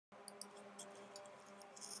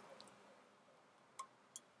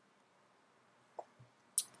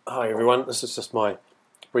Hi everyone, this is just my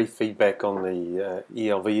brief feedback on the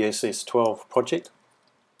ELVSS12 project,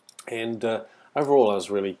 and overall I was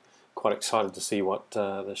really quite excited to see what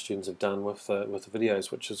the students have done with the videos,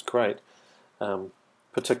 which is great,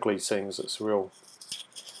 particularly seeing as it's a real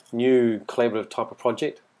new collaborative type of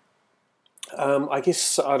project. I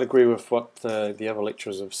guess I'd agree with what the other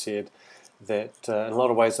lecturers have said, that in a lot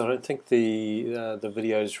of ways I don't think the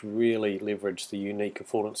videos really leverage the unique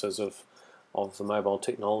affordances of the mobile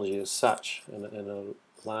technology as such in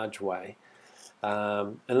a large way. In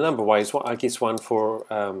a number of ways, I guess one for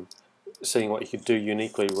seeing what you could do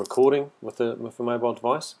uniquely recording with a mobile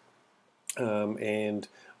device, and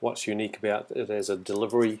what's unique about it as a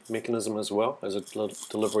delivery mechanism as well, as a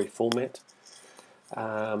delivery format.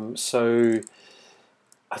 So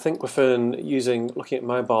I think within looking at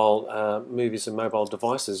mobile movies and mobile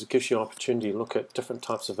devices, it gives you an opportunity to look at different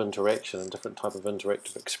types of interaction and different type of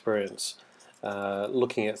interactive experience.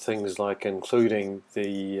 Looking at things like including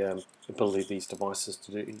the ability of these devices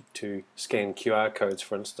to scan QR codes,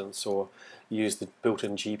 for instance, or use the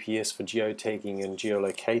built-in GPS for geotagging and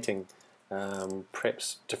geolocating,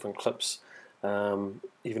 perhaps different clips,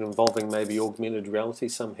 even involving maybe augmented reality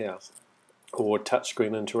somehow, or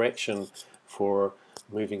touchscreen interaction for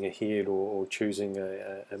moving ahead or choosing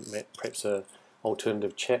perhaps a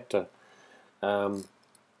alternative chapter,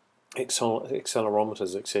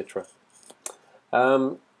 accelerometers, etc.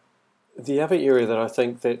 The other area that I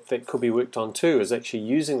think that could be worked on too is actually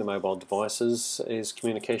using the mobile devices as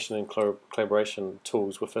communication and collaboration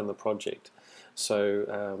tools within the project.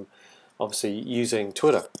 So obviously using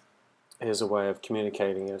Twitter as a way of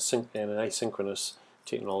communicating and an asynchronous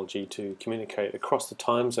technology to communicate across the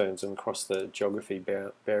time zones and across the geography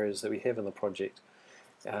barriers that we have in the project,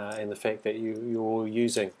 and the fact that you're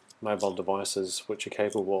using mobile devices which are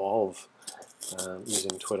capable of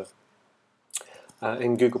using Twitter.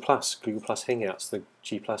 And Google Plus Hangouts, the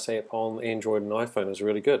G Plus app on Android and iPhone is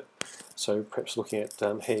really good. So perhaps looking at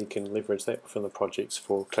how you can leverage that within the projects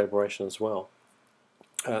for collaboration as well.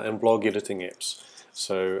 And blog editing apps.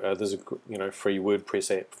 So there's a free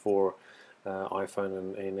WordPress app for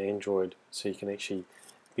iPhone and Android, so you can actually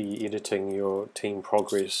be editing your team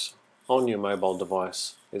progress on your mobile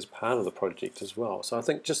device as part of the project as well. So I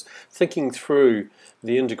think just thinking through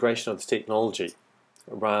the integration of the technology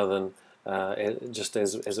rather than just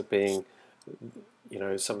as it being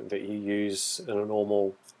something that you use in a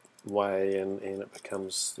normal way and it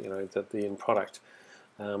becomes the end product,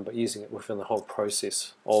 but using it within the whole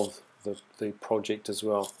process of the project as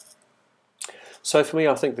well. So for me,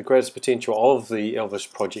 I think the greatest potential of the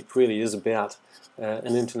ELVSS project really is about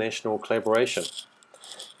an international collaboration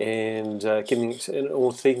and getting an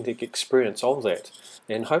authentic experience of that,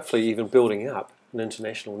 and hopefully even building up an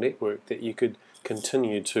international network that you could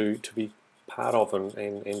continue to be part of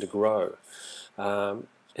and to grow. And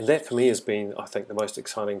that for me has been, I think, the most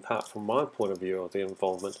exciting part from my point of view of the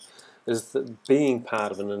involvement, is that being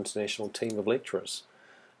part of an international team of lecturers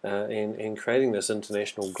and creating this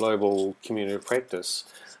international global community of practice.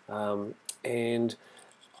 And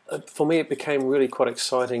for me it became really quite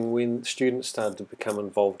exciting when students started to become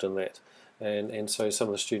involved in that, and so some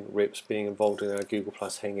of the student reps being involved in our Google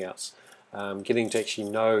Plus Hangouts, getting to actually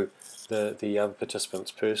know the other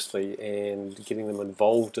participants personally and getting them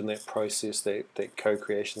involved in that process, that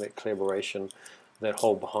co-creation, that collaboration, that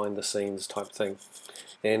whole behind the scenes type thing.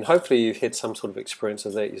 And hopefully you've had some sort of experience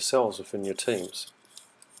of that yourselves within your teams.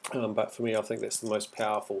 But for me, I think that's the most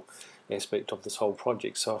powerful aspect of this whole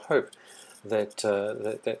project. So I hope that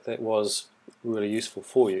that was really useful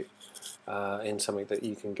for you, and something that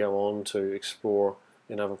you can go on to explore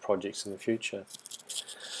in other projects in the future.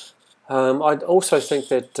 I also think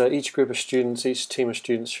that each group of students, each team of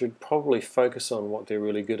students should probably focus on what they're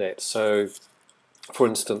really good at. So for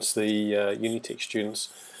instance, the Unitech students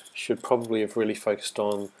should probably have really focused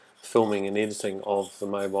on filming and editing of the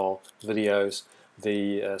mobile videos.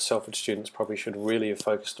 The Salford students probably should really have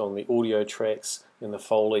focused on the audio tracks and the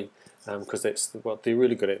Foley, because that's what they're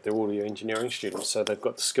really good at. They're audio engineering students, so they've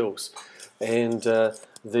got the skills. And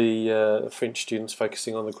the French students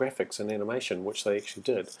focusing on the graphics and animation, which they actually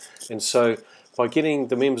did. And so by getting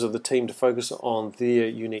the members of the team to focus on their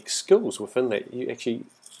unique skills within that, you actually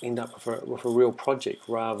end up with a real project,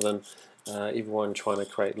 rather than everyone trying to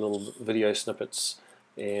create little video snippets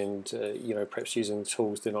and perhaps using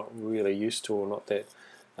tools they're not really used to or not that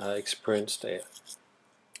experienced at.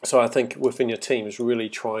 So I think within your team is really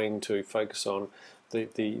trying to focus on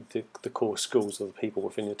the core skills of the people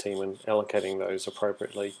within your team, and allocating those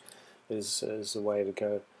appropriately is the way to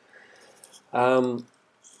go.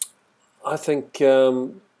 I think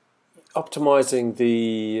optimizing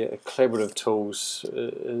the collaborative tools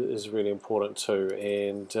is really important too,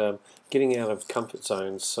 and getting out of comfort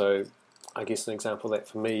zones. So I guess an example of that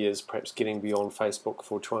for me is perhaps getting beyond Facebook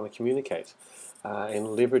for trying to communicate, and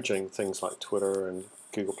leveraging things like Twitter and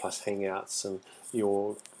Google Plus Hangouts and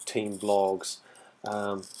your team blogs,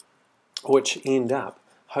 which end up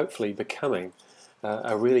hopefully becoming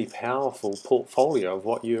a really powerful portfolio of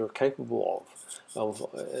what you're capable of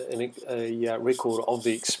a record of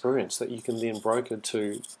the experience that you can then broker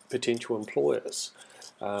to potential employers,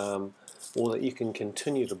 or that you can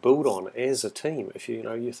continue to build on as a team. If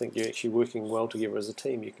you think you're actually working well together as a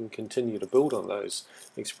team, you can continue to build on those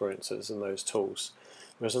experiences and those tools.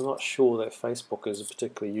 Whereas I'm not sure that Facebook is a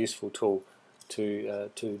particularly useful tool to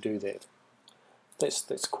do that. That's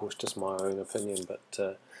of course just my own opinion,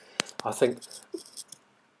 but I think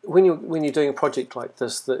when you're doing a project like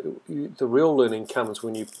this, the real learning comes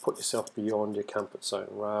when you put yourself beyond your comfort zone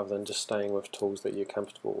rather than just staying with tools that you're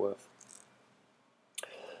comfortable with.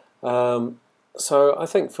 So I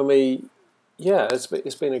think for me, yeah,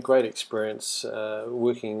 it's been a great experience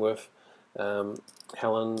working with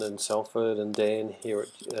Helen and Salford and Dan here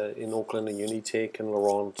in Auckland and Unitech and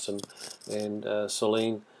Laurent and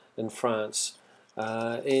Celine in France.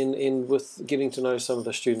 And with getting to know some of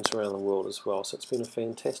the students around the world as well. So it's been a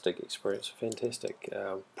fantastic experience, a fantastic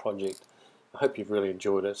project. I hope you've really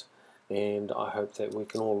enjoyed it, and I hope that we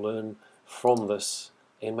can all learn from this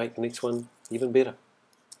and make the next one even better.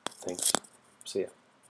 Thanks. See ya.